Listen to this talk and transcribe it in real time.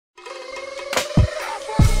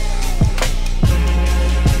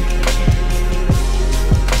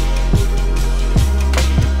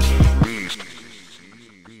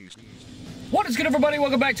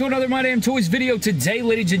welcome back to another My Damn Toys video. Today,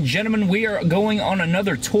 ladies and gentlemen, we are going on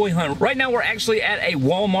another toy hunt. Right now, we're actually at a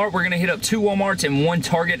Walmart. We're going to hit up 2 Walmarts and 1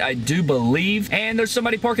 Target, I do believe. And there's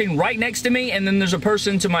somebody parking right next to me, and then there's a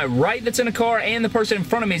person to my right that's in a car, and the person in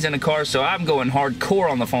front of me is in a car, so I'm going hardcore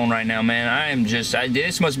on the phone right now, man.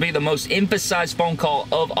 This must be the most emphasized phone call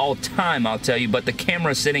of all time, I'll tell you, but the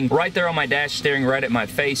camera's sitting right there on my dash, staring right at my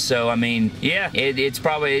face, so, I mean, yeah, it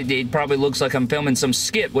probably looks like I'm filming some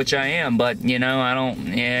skit, which I am, but, you know,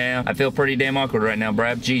 I feel pretty damn awkward right now,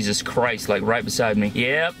 Brad. Jesus Christ, like right beside me.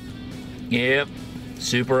 Yep.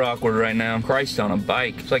 Super awkward right now. Christ on a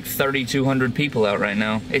bike. It's like 3,200 people out right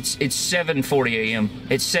now. It's 7:40 a.m.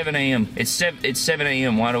 It's 7 a.m. It's 7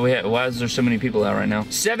 a.m. Why is there so many people out right now?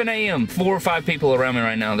 7 a.m. 4 or 5 people around me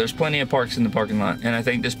right now. There's plenty of parks in the parking lot, and I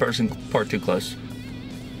think this person parked too close.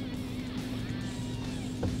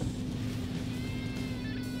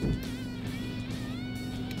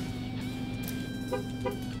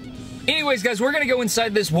 Anyways, guys, we're going to go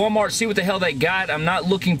inside this Walmart, see what the hell they got. I'm not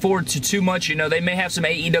looking forward to too much. You know, they may have some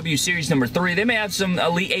AEW Series number 3. They may have some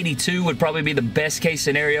Elite 82 would probably be the best case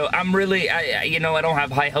scenario. I don't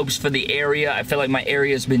have high hopes for the area. I feel like my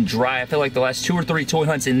area has been dry. I feel like the last 2 or 3 toy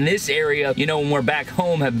hunts in this area, you know, when we're back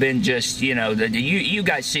home have been just, you know, you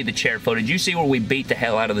guys see the chair footage. You see where we beat the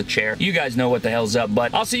hell out of the chair. You guys know what the hell's up,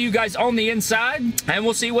 but I'll see you guys on the inside, and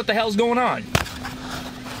we'll see what the hell's going on.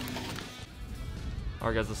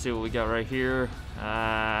 Alright guys, let's see what we got right here.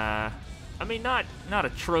 I mean, not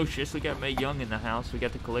atrocious. We got Mae Young in the house. We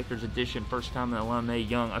got the collector's edition, first time in a while, Mae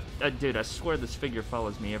Young. Dude, I swear this figure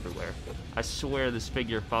follows me everywhere. I swear this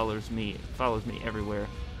figure follows me everywhere.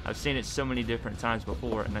 I've seen it so many different times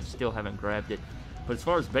before, and I still haven't grabbed it. But as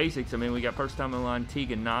far as basics, I mean, we got first time in the line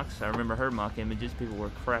Tegan Knox. I remember her mock images. People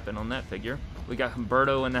were crapping on that figure. We got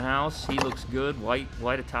Humberto in the house. He looks good. White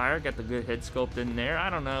attire. Got the good head sculpt in there.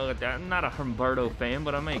 I don't know. I'm not a Humberto fan,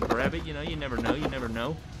 but I may grab it. You know, you never know. You never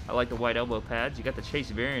know. I like the white elbow pads. You got the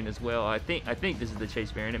Chase variant as well. I think this is the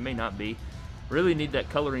Chase variant. It may not be. Really need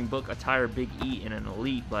that coloring book attire Big E in an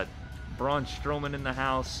Elite, but Braun Strowman in the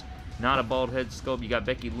house. Not a bald head sculpt. You got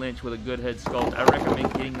Becky Lynch with a good head sculpt. I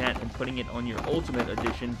recommend getting that and putting it on your Ultimate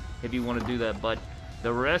Edition if you want to do that. But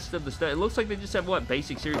the rest of the stuff, it looks like they just have, what,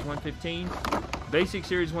 Basic Series 115? Basic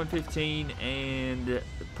Series 115 and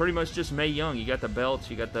pretty much just Mae Young. You got the belts.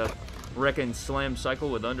 You got the Wreck and Slam cycle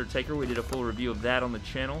with Undertaker. We did a full review of that on the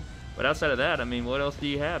channel. But outside of that, I mean, what else do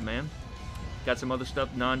you have, man? Got some other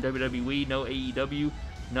stuff, non-WWE, no AEW,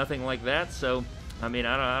 nothing like that. So, I mean,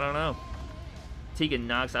 I don't know. Tegan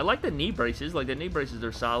Knox. I like the knee braces. Like, the knee braces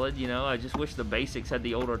are solid, you know. I just wish the basics had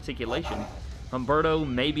the old articulation. Humberto,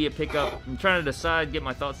 maybe a pickup. I'm trying to decide, get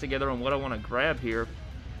my thoughts together on what I want to grab here.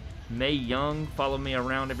 Mae Young, follow me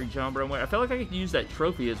around every jumper. I feel like I could use that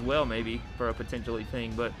trophy as well, maybe, for a potentially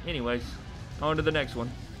thing. But anyways, on to the next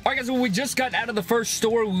one. Alright guys, well, we just got out of the first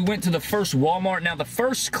store. We went to the first Walmart. Now, the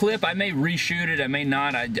first clip, I may reshoot it, I may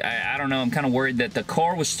not. I don't know. I'm kind of worried that the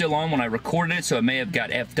car was still on when I recorded it, so it may have got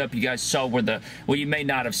effed up. You guys saw where well, you may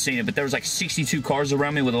not have seen it, but there was like 62 cars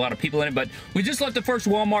around me with a lot of people in it. But we just left the first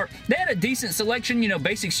Walmart. They had a decent selection, you know,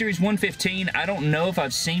 Basic Series 115. I don't know if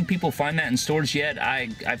I've seen people find that in stores yet. I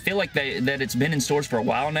feel like that it's been in stores for a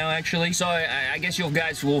while now, actually. So I guess you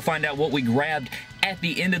guys will find out what we grabbed at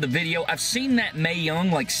the end of the video. I've seen that Mae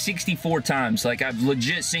Young like 64 times. Like, I've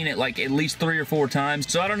legit seen it like at least 3 or 4 times.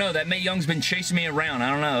 So I don't know. That Mae Young's been chasing me around.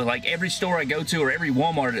 I don't know. Like, every store I go to, or every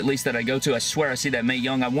Walmart at least that I go to, I swear I see that Mae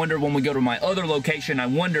Young. I wonder when we go to my other location, I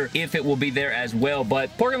wonder if it will be there as well.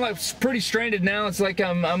 But parking lot's pretty stranded now. It's like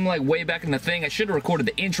I'm like way back in the thing. I should have recorded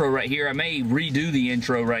the intro right here. I may redo the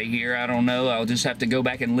intro right here. I don't know. I'll just have to go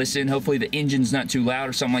back and listen. Hopefully the engine's not too loud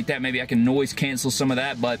or something like that. Maybe I can noise cancel some of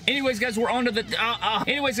that. But anyways, guys, we're on to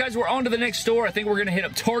the next store. I think we're gonna hit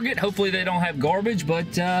up Target. Hopefully they don't have garbage, but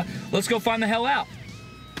let's go find the hell out.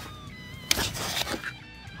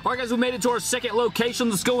 Alright guys, we made it to our second location.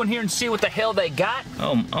 Let's go in here and see what the hell they got.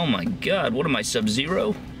 Oh my god, what am I,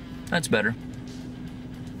 Sub-Zero? That's better.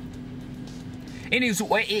 Anyways,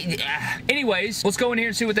 let's go in here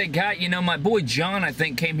and see what they got. You know, my boy John, I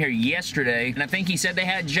think, came here yesterday, and I think he said they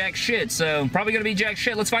had jack shit, so probably gonna be jack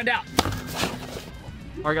shit. Let's find out.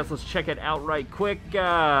 Alright guys, let's check it out right quick.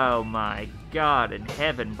 Oh my god in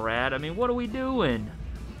heaven, Brad. I mean, what are we doing?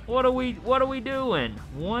 What are we doing?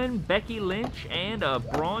 One Becky Lynch and a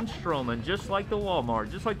Braun Strowman, just like the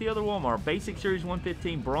Walmart, just like the other Walmart. Basic Series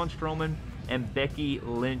 115, Braun Strowman and Becky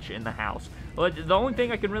Lynch in the house. But the only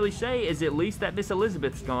thing I can really say is at least that Miss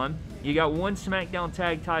Elizabeth's gone. You got one SmackDown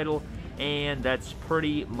tag title, and that's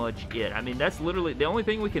pretty much it. I mean, that's literally the only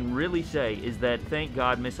thing we can really say is that thank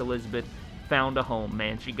God Miss Elizabeth found a home,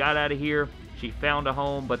 man. She got out of here. She found a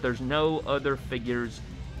home, but there's no other figures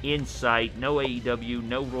in sight. No AEW,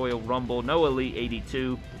 no Royal Rumble, no Elite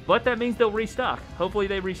 82. But that means they'll restock. Hopefully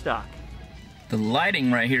they restock. The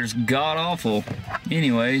lighting right here is god-awful.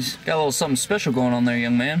 Anyways, got a little something special going on there,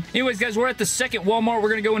 young man. Anyways, guys, we're at the second Walmart. We're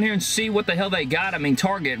going to go in here and see what the hell they got. I mean,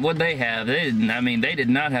 Target, what'd they have? They did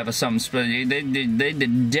not have a something special. They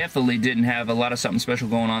definitely didn't have a lot of something special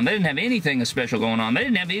going on. They didn't have anything special going on. They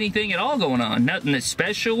didn't have anything at all going on. Nothing that's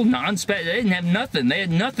special, non-special. They didn't have nothing. They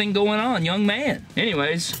had nothing going on, young man.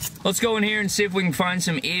 Anyways, let's go in here and see if we can find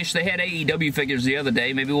some ish. They had AEW figures the other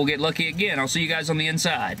day. Maybe we'll get lucky again. I'll see you guys on the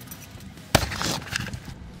inside.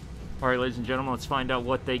 Alright, ladies and gentlemen, let's find out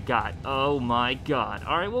what they got. Oh my god.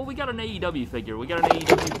 Alright, well, we got an AEW figure. We got an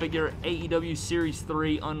AEW figure, AEW Series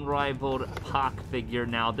 3 Unrivaled Pac figure.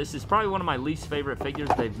 Now, this is probably one of my least favorite figures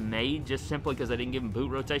they've made, just simply because I didn't give him boot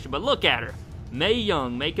rotation. But look at her. Mae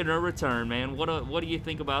Young making her return, man. What do you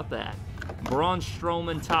think about that? Braun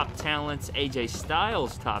Strowman top talents, AJ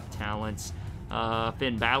Styles top talents,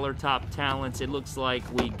 Finn Balor top talents. It looks like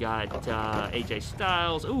we got AJ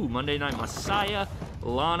Styles. Ooh, Monday Night Messiah.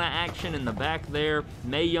 Lana action in the back there.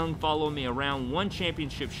 Mae Young following me around. One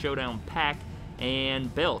Championship Showdown pack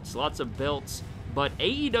and belts. Lots of belts. But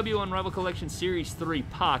AEW Unrivaled Collection Series 3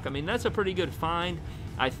 Pac, I mean, that's a pretty good find.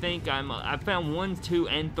 I think I've found 1, 2,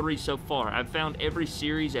 and 3 so far. I've found every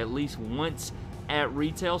series at least once at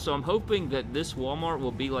retail, so I'm hoping that this Walmart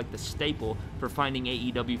will be like the staple for finding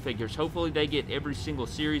AEW figures. Hopefully they get every single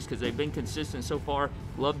series because they've been consistent so far.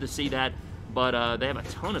 Love to see that. But they have a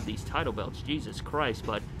ton of these title belts. Jesus Christ.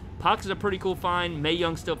 But Pac is a pretty cool find. Mae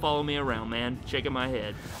Young still following me around, man. Shaking my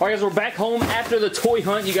head. All right, guys, we're back home after the toy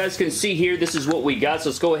hunt. You guys can see here, this is what we got. So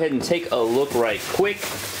let's go ahead and take a look right quick.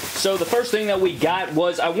 So the first thing that we got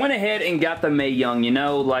was, I went ahead and got the Mae Young, you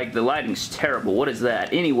know, like the lighting's terrible. What is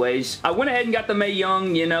that? Anyways, I went ahead and got the Mae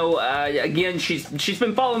Young, you know, again, she's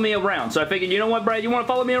been following me around. So I figured, you know what, Brad, you want to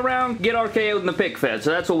follow me around? Get RKO'd in the pick fed.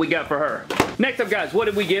 So that's what we got for her. Next up, guys, what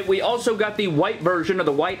did we get? We also got the white version of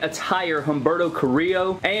the white attire Humberto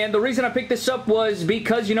Carrillo. And the reason I picked this up was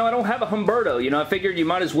because, you know, I don't have a Humberto. You know, I figured you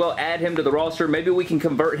might as well add him to the roster. Maybe we can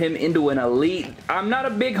convert him into an elite. I'm not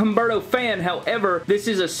a big Humberto fan. However, this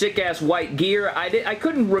is a sick-ass white gear. I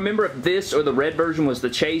couldn't remember if this or the red version was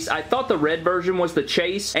the chase. I thought the red version was the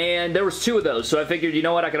chase, and there was 2 of those. So I figured, you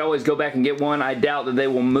know what, I could always go back and get one. I doubt that they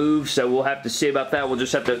will move, so we'll have to see about that. We'll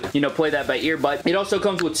just have to, you know, play that by ear. But it also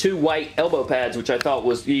comes with 2 white elbow pads, which I thought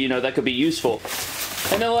was, you know, that could be useful.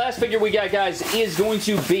 And then the last figure we got, guys, is going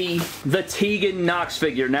to be the Tegan Knox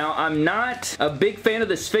figure. Now, I'm not a big fan of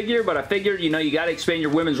this figure, but I figured, you know, you got to expand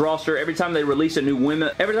your women's roster every time they release a new woman.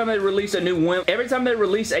 Every time they release a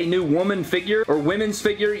new woman figure or women's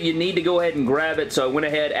figure, you need to go ahead and grab it. So I went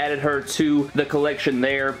ahead, added her to the collection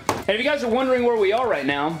there. And if you guys are wondering where we are right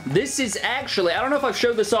now, this is actually, I don't know if I've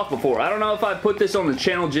showed this off before. I don't know if I've put this on the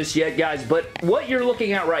channel just yet, guys, but what you're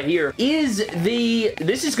looking at right here is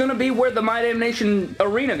this is going to be where the My Damn Nation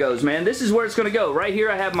arena goes, man. This is where it's going to go. Right here,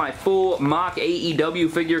 I have my full mock AEW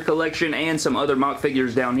figure collection and some other mock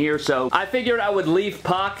figures down here. So I figured I would leave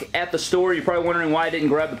Pac at the store. You're probably wondering why I didn't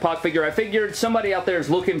grab the Pac figure. I figured somebody out there is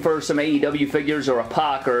looking for some AEW figures or a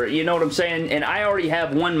Pac, or you know what I'm saying? And I already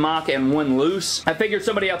have 1 mock and 1 loose. I figured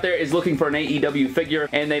somebody out there is looking for an AEW figure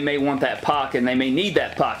and they may want that Pac and they may need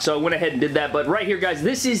that Pac. So I went ahead and did that. But right here, guys,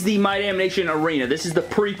 this is the My Damn Nation arena. This is the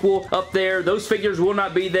prequel up there. Those figures will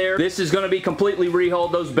not be there. This is going to be completely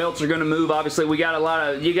rehauled. Those belts are going to move. Obviously, we got a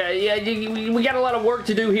lot of we got a lot of work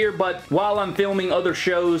to do here, but while I'm filming other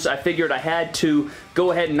shows, I figured I had to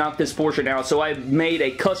go ahead and knock this portion out. So I made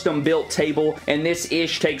a custom built table, and this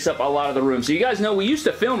ish takes up a lot of the room. So you guys know we used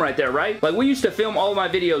to film right there, right? Like we used to film all my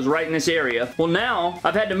videos right in this area. Well, now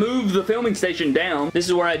I've had to move the filming station down. This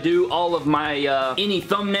is where I do all of my any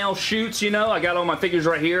thumbnail shoots, you know. I got all my figures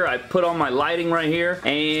right here. I put on my lighting right here,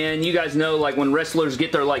 and you guys know like when wrestlers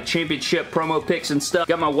get their like championship promo pics and stuff,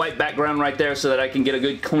 got my white background right there so that I can get a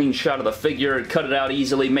good clean shot of the figure and cut it out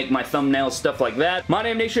easily, make my thumbnails, stuff like that. My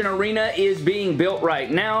Damn Nation Arena is being built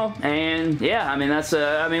right now, and yeah, I mean that's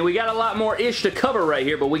I mean we got a lot more ish to cover right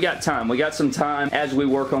here, but we got time. We got some time as we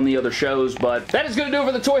work on the other shows. But that is gonna do it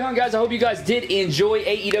for the toy hunt, guys. I hope you guys did enjoy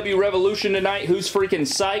AEW Revolution tonight. Who's freaking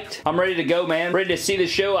psyched? I'm ready to go, man. Ready to see the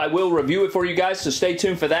show. I will review it for you guys, so stay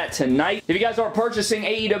tuned for that tonight. If you guys aren't purchasing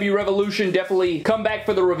AEW Revolution, definitely come back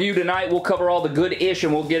for the review tonight. We'll cover all the good-ish,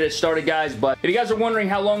 and we'll get it started, guys. But if you guys are wondering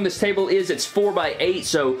how long this table is, it's 4x8,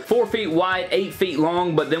 so 4 feet wide, 8 feet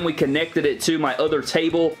long, but then we connected it to my other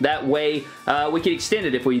table. That way, we can extend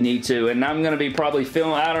it if we need to, and I'm going to be probably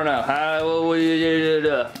filming, I don't know.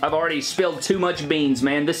 I've already spilled too much beans,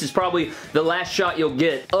 man. This is probably the last shot you'll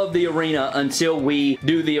get of the arena until we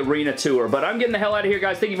do the arena tour. But I'm getting the hell out of here,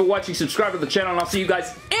 guys. Thank you for watching. Subscribe to the channel, and I'll see you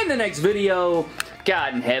guys in the next video.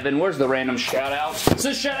 God in heaven, where's the random shout out? So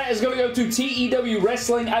this shout out is going to go to TEW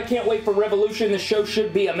Wrestling. I can't wait for Revolution. This show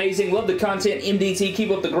should be amazing. Love the content. MDT,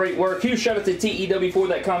 keep up the great work. Huge shout out to TEW for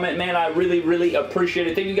that comment, man. I really, really appreciate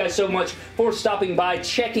it. Thank you guys so much for stopping by,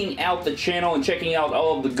 checking out the channel, and checking out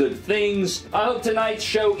all of the good things. I hope tonight's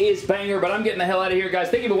show is banger, but I'm getting the hell out of here, guys.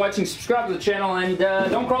 Thank you for watching. Subscribe to the channel, and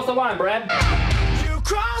don't cross the line, Brad. You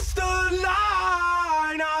crossed the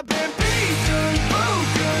line. I've been